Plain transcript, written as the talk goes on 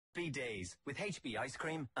Happy days with HB Ice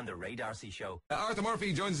Cream and the Ray Darcy Show. Arthur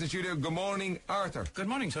Murphy joins us in the studio. Good morning, Arthur. Good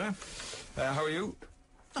morning, sir. How are you?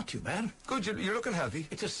 Not too bad. Good, you're looking healthy.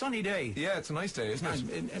 It's a sunny day. Yeah, it's a nice day, isn't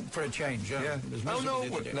it? For a change, yeah.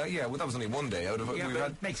 That was only one day out of it.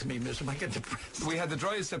 It makes me miserable. I get depressed. We had the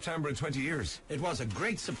driest September in 20 years. It was a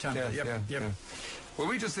great September. Yeah. Well,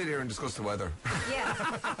 we just sit here and discuss the weather. Yeah.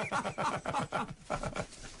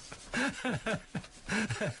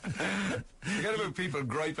 Forget about people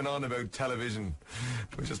griping on about television.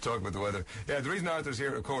 We just talk about the weather. Yeah, the reason Arthur's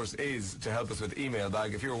here, of course, is to help us with email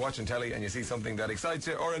bag. If you're watching telly and you see something that excites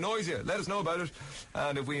you or annoys you, let us know about it.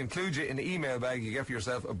 And if we include you in the email bag, you get for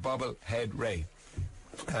yourself a bobblehead Ray.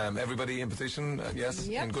 Everybody in position? Yes?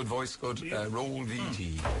 Yep. In good voice? Good. Roll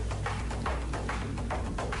VT.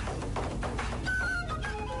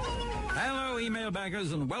 Hello, email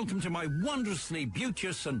baggers, and welcome to my wondrously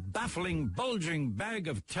beauteous and baffling, bulging bag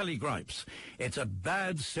of telly gripes. It's a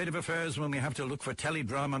bad state of affairs when we have to look for telly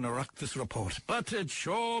drama and erupt this report, but it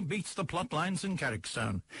sure beats the plot lines in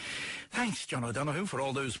Carrickstown. Thanks, John O'Donoghue, for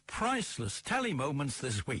all those priceless telly moments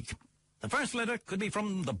this week. The first letter could be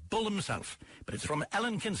from the bull himself, but it's from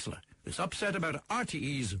Ellen Kinsella, who's upset about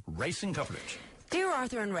RTE's racing coverage. Dear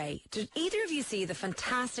Arthur and Ray, did either of you see the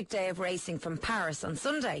fantastic day of racing from Paris on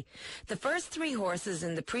Sunday? The first three horses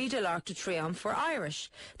in the Prix de l'Arc de Triomphe were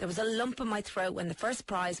Irish. There was a lump in my throat when the first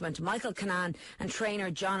prize went to Michael Cannan and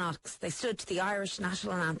trainer John Ox. They stood to the Irish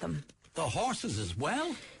national anthem. The horses as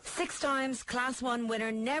well? 6 times Class 1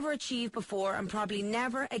 winner, never achieved before and probably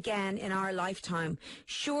never again in our lifetime.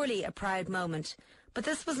 Surely a proud moment. But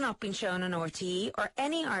this was not being shown on RTE or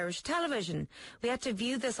any Irish television. We had to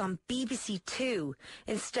view this on BBC Two.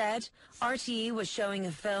 Instead, RTE was showing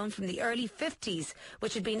a film from the early 50s,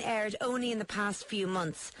 which had been aired only in the past few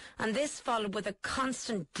months. And this followed with a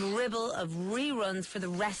constant dribble of reruns for the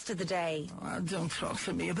rest of the day. Oh, don't talk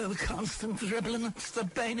to me about constant dribbling. It's the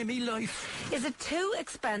bane of me life. Is it too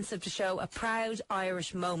expensive to show a proud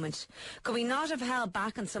Irish moment? Could we not have held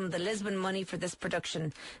back on some of the Lisbon money for this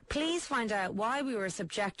production? Please find out why we were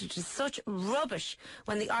subjected to such rubbish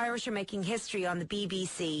when the Irish are making history on the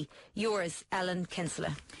BBC. Yours, Ellen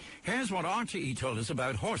Kinsella. Here's what RTE told us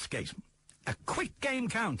about Horsegate. A quick game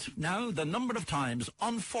count. Now, the number of times,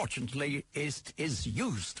 unfortunately, is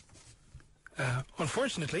used.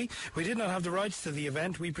 Unfortunately, we did not have the rights to the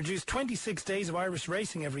event. We produced 26 days of Irish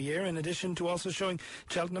racing every year, in addition to also showing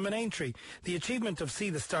Cheltenham and Aintree. The achievement of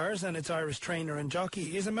See the Stars and its Irish trainer and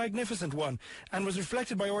jockey is a magnificent one, and was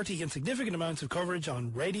reflected by RTE in significant amounts of coverage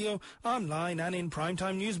on radio, online and in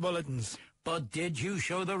primetime news bulletins. But did you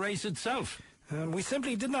show the race itself? We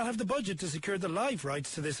simply did not have the budget to secure the live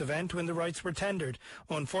rights to this event when the rights were tendered.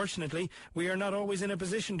 Unfortunately, we are not always in a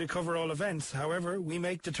position to cover all events. However, we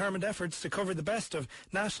make determined efforts to cover the best of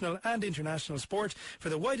national and international sport for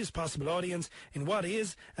the widest possible audience in what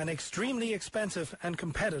is an extremely expensive and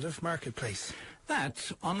competitive marketplace.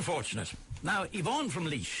 That's unfortunate. Now, Yvonne from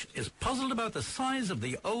Laois is puzzled about the size of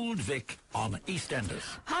the old Vic on EastEnders.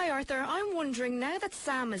 Hi, Arthur. I'm wondering, now that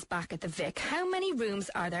Sam is back at the Vic, how many rooms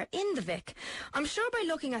are there in the Vic? I'm sure by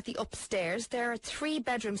looking at the upstairs, there are 3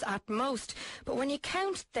 bedrooms at most. But when you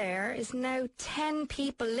count, there is now 10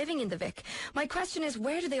 people living in the Vic. My question is,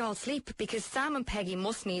 where do they all sleep? Because Sam and Peggy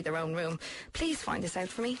must need their own room. Please find this out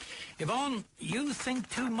for me. Yvonne, you think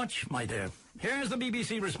too much, my dear. Here's the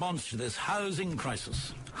BBC response to this housing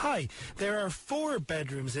crisis. Hi, there are 4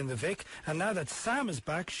 bedrooms in the Vic, and now that Sam is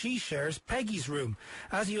back, she shares Peggy's room.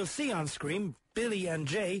 As you'll see on screen, Billy and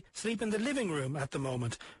Jay sleep in the living room at the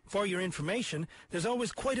moment. For your information, there's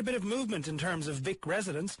always quite a bit of movement in terms of Vic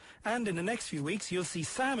residents, and in the next few weeks you'll see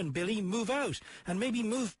Sam and Billy move out, and maybe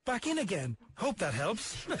move back in again. Hope that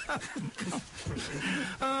helps.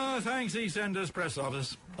 Thanks, EastEnders Press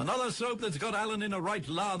Office. Another soap that's got Alan in a right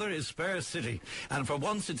lather is Spare City. And for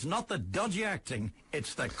once, it's not the dodgy acting,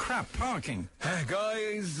 it's the crap parking.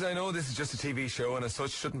 Guys, I know this is just a TV show and as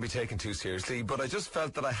such shouldn't be taken too seriously, but I just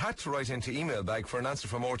felt that I had to write into email bag for an answer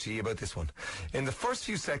from RTE about this one. In the first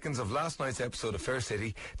few seconds of last night's episode of Fair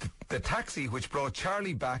City, the taxi which brought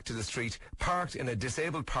Charlie back to the street parked in a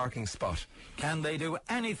disabled parking spot. Can they do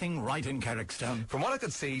anything right in Carrickstown? From what I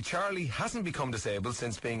could see, Charlie hasn't become disabled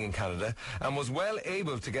since being in Canada and was well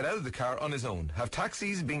able to get out of the car on his own. Have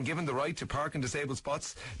taxis been given the right to park in disabled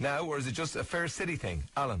spots now, or is it just a Fair City thing?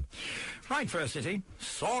 Alan. Right, Fair City.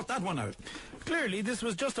 Sort that one out. Clearly, this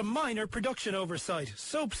was just a minor production oversight.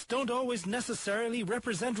 Soaps don't always necessarily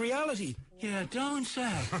represent reality. Yeah, don't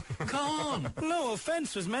say. Go on. No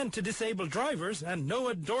offence was meant to disabled drivers, and no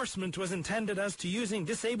endorsement was intended as to using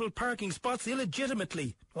disabled parking spots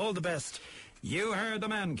illegitimately. All the best. You heard the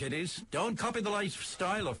man, kiddies. Don't copy the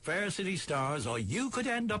lifestyle of Fair City stars, or you could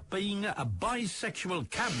end up being a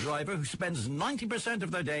bisexual cab driver who spends 90%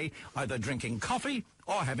 of their day either drinking coffee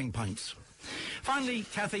or having pints. Finally,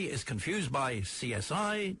 Kathy is confused by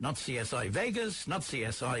CSI, not CSI Vegas, not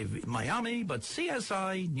CSI Miami, but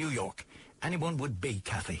CSI New York. Anyone would be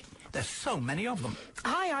Kathy. There's so many of them.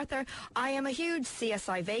 Hi, Arthur. I am a huge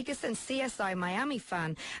CSI Vegas and CSI Miami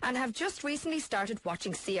fan and have just recently started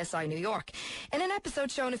watching CSI New York. In an episode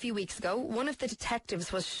shown a few weeks ago, one of the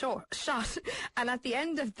detectives was shot, and at the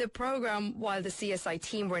end of the program, while the CSI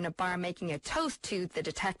team were in a bar making a toast to the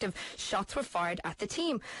detective, shots were fired at the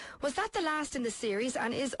team. Was that the last in the series,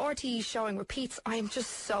 and is RTE showing repeats? I am just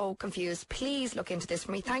so confused. Please look into this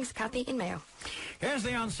for me. Thanks, Kathy in Mayo. Here's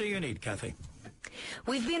the answer you need, Kathy.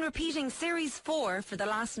 We've been repeating Series 4 for the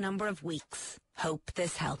last number of weeks. Hope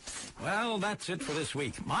this helps. Well, that's it for this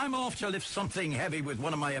week. I'm off to lift something heavy with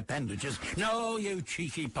one of my appendages. No, you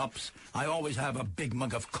cheeky pups. I always have a big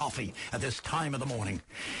mug of coffee at this time of the morning.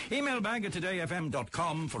 Email bag at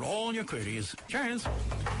todayfm.com for all your queries. Cheers.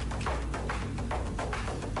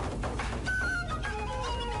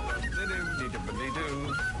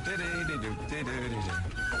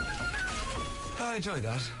 I enjoyed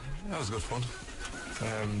that. That was good fun.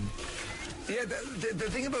 Yeah, the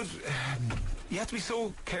thing about... you have to be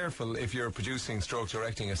so careful if you're producing stroke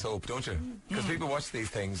directing a soap, don't you? Because people watch these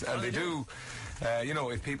things and they do... you know,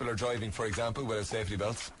 if people are driving, for example, without safety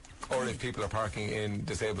belts, or if people are parking in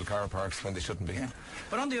disabled car parks when they shouldn't be. Yeah.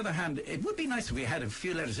 But on the other hand, it would be nice if we had a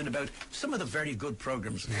few letters in about some of the very good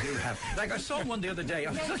programs we do have. Like I saw one the other day.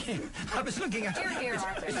 I was looking at.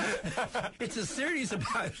 It's a series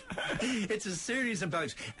about. It's a series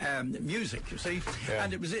about music. You see, Yeah.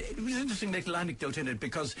 and it was an interesting little anecdote in it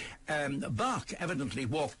because Bach evidently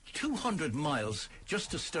walked 200 miles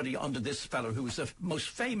just to study under this fellow who was the most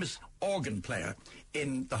famous organ player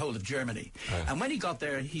in the whole of Germany. Right. And when he got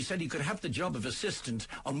there, he said he could have the job of assistant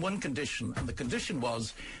on one condition, and the condition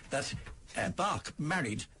was that Bach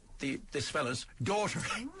married this fella's daughter.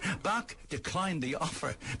 Bach declined the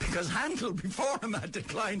offer because Handel before him had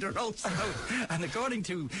declined her also. And according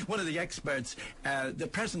to one of the experts, the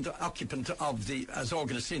present occupant of as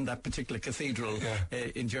organist in that particular cathedral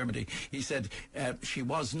in Germany, he said she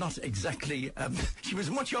was not exactly, she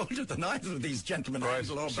was much older than either of these gentlemen. Right.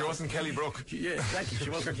 Handel or She Bach. wasn't Kelly Brook. Yeah, exactly.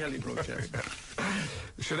 She wasn't Kelly Brook. Yeah.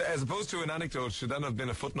 Should, as opposed to an anecdote, should that have been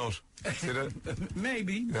a footnote? Should it?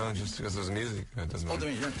 Maybe. No, just because there's music. It doesn't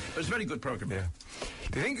matter. But it's a very good program. Yeah.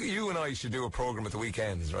 Do you think you and I should do a program at the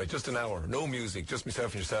weekends, right? Just an hour, no music, just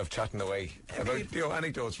myself and yourself chatting away about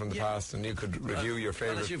anecdotes from the past, and you could review your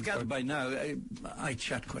favourite. Well, as you've gathered by now, I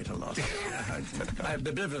chat quite a lot. I'm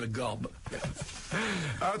a bit of a gob.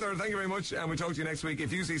 Arthur, thank you very much, and we'll talk to you next week.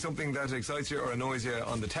 If you see something that excites you or annoys you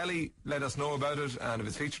on the telly, let us know about it, and if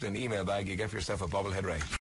it's featured in the email bag, you get for yourself a bobblehead Ray.